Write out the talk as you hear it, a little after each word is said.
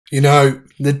You know,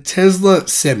 the Tesla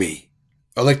Semi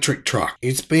electric truck,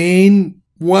 it's been,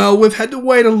 well, we've had to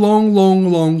wait a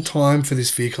long time for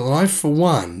this vehicle. And I, for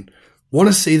one, want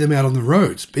to see them out on the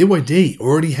roads. BYD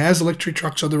already has electric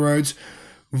trucks on the roads.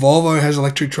 Volvo has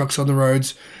electric trucks on the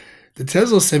roads. The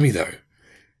Tesla Semi, though,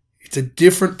 it's a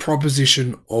different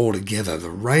proposition altogether.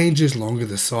 The range is longer,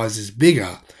 the size is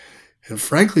bigger, and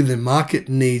frankly, the market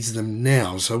needs them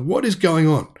now. So what is going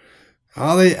on?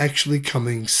 Are they actually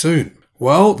coming soon?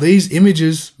 Well, these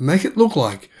images make it look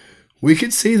like we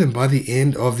could see them by the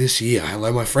end of this year.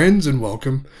 Hello, my friends, and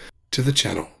welcome to the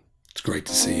channel. It's great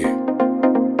to see you.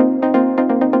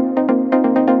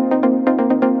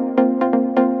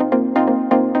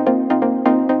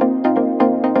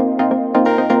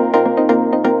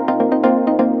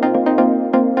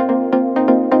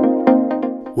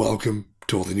 Welcome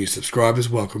to all the new subscribers.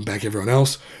 Welcome back, everyone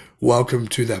else. Welcome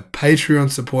to the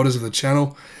Patreon supporters of the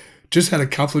channel. Just had a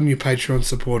couple of new Patreon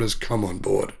supporters come on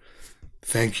board.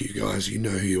 Thank you, guys. You know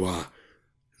who you are.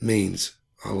 It means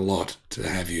a lot to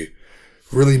have you.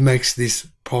 Really makes this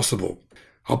possible.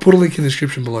 I'll put a link in the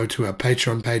description below to our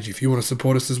Patreon page if you want to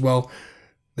support us as well.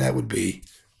 That would be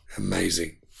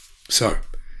amazing. So,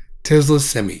 Tesla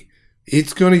Semi.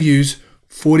 It's going to use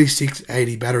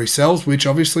 4680 battery cells, which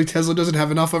obviously Tesla doesn't have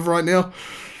enough of right now.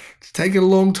 It's taken a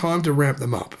long time to ramp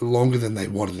them up, longer than they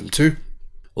wanted them to,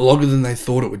 longer than they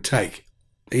thought it would take.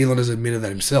 Elon has admitted that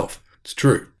himself. It's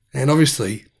true. And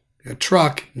obviously, a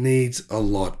truck needs a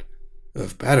lot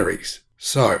of batteries.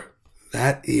 So,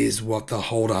 that is what the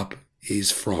holdup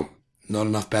is from. Not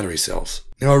enough battery cells.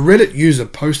 Now, a Reddit user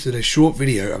posted a short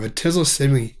video of a Tesla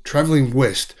Semi traveling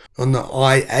west on the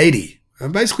I-80,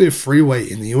 basically a freeway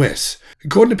in the US.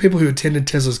 According to people who attended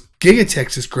Tesla's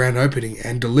Gigafactory grand opening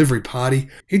and delivery party,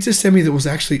 it's a Semi that was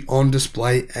actually on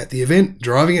display at the event,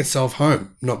 driving itself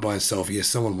home. Not by itself, yes,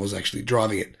 someone was actually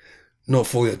driving it. Not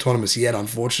fully autonomous yet,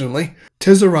 unfortunately.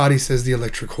 Teslarati says the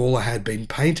electric hauler had been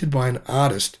painted by an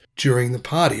artist during the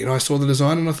party, and I saw the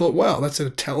design and I thought, wow, that's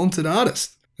a talented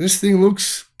artist. This thing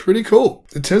looks pretty cool.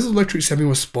 The Tesla electric Semi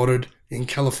was spotted in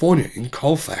California, in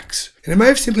Colfax, and it may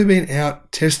have simply been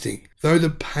out testing, though the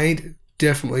paint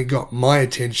definitely got my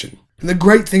attention. And the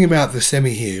great thing about the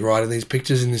Semi here, right, in these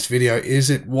pictures in this video, is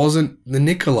it wasn't the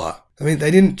Nikola. I mean,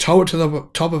 they didn't tow it to the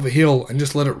top of a hill and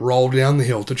just let it roll down the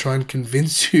hill to try and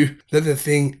convince you that the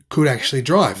thing could actually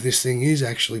drive. This thing is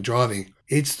actually driving.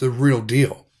 It's the real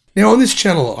deal. Now, on this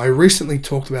channel, I recently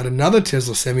talked about another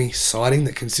Tesla Semi sighting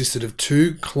that consisted of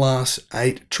two Class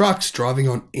 8 trucks driving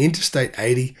on Interstate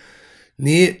 80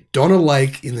 near Donner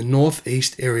Lake in the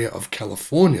northeast area of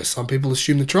California. Some people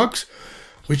assume the trucks,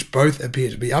 which both appear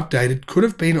to be updated, could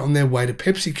have been on their way to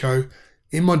PepsiCo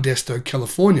in Modesto,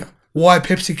 California. Why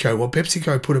PepsiCo? Well,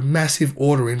 PepsiCo put a massive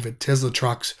order in for Tesla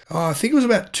trucks, I think it was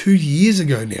about 2 years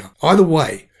ago now. Either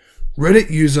way, Reddit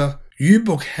user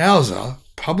uBookhauser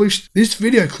published this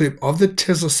video clip of the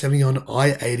Tesla Semi on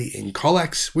I-80 in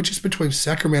Colfax, which is between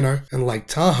Sacramento and Lake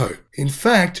Tahoe. In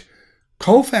fact,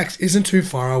 Colfax isn't too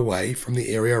far away from the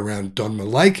area around Donner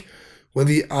Lake, where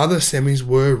the other Semis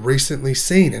were recently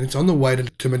seen, and it's on the way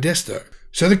to Modesto.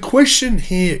 So the question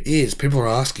here is, people are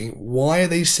asking, why are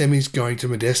these Semis going to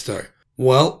Modesto?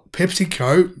 Well,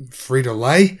 PepsiCo,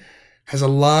 Frito-Lay, has a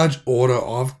large order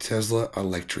of Tesla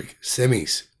electric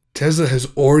Semis. Tesla has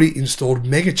already installed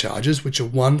megachargers, which are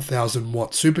 1,000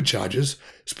 watt superchargers,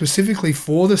 specifically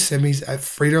for the Semis at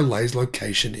Frito-Lay's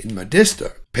location in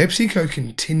Modesto. PepsiCo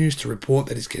continues to report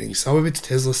that it's getting some of its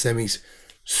Tesla Semis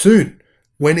soon.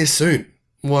 When is soon?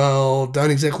 Well,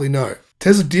 don't exactly know.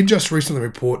 Tesla did just recently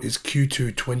report its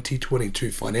Q2 2022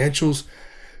 financials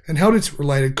and held its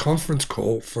related conference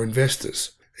call for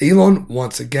investors. Elon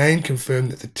once again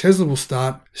confirmed that the Tesla will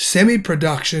start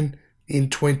semi-production in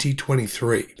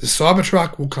 2023. The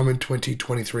Cybertruck will come in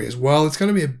 2023 as well. It's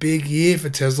going to be a big year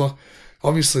for Tesla.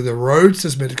 Obviously, the Roadster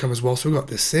is meant to come as well. So we've got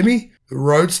the Semi, the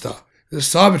Roadster, the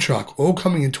Cybertruck, all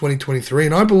coming in 2023.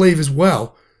 And I believe as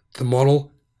well, the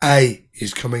Model A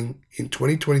is coming in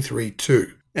 2023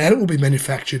 too. And it will be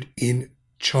manufactured in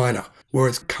China, where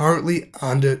it's currently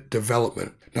under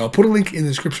development. Now, I'll put a link in the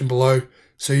description below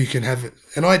so you can have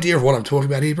an idea of what I'm talking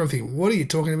about here. But I'm thinking, what are you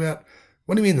talking about?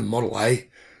 What do you mean the Model A?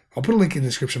 I'll put a link in the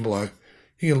description below.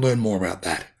 You can learn more about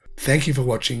that. Thank you for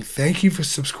watching. Thank you for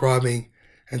subscribing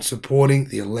and supporting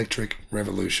the electric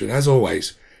revolution. As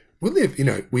always, we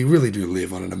really do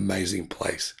live on an amazing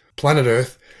place. Planet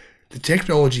Earth, the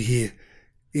technology here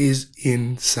is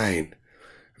insane.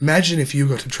 Imagine if you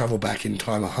got to travel back in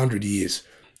time 100 years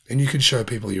and you could show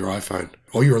people your iPhone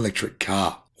or your electric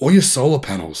car or your solar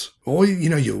panels or,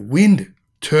 your wind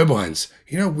turbines.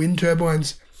 Wind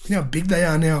turbines, how big they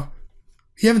are now?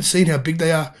 you haven't seen how big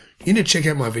they are, you need to check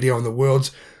out my video on the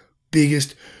world's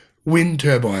biggest wind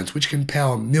turbines, which can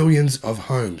power millions of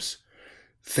homes.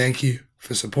 Thank you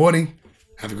for supporting.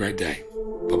 Have a great day.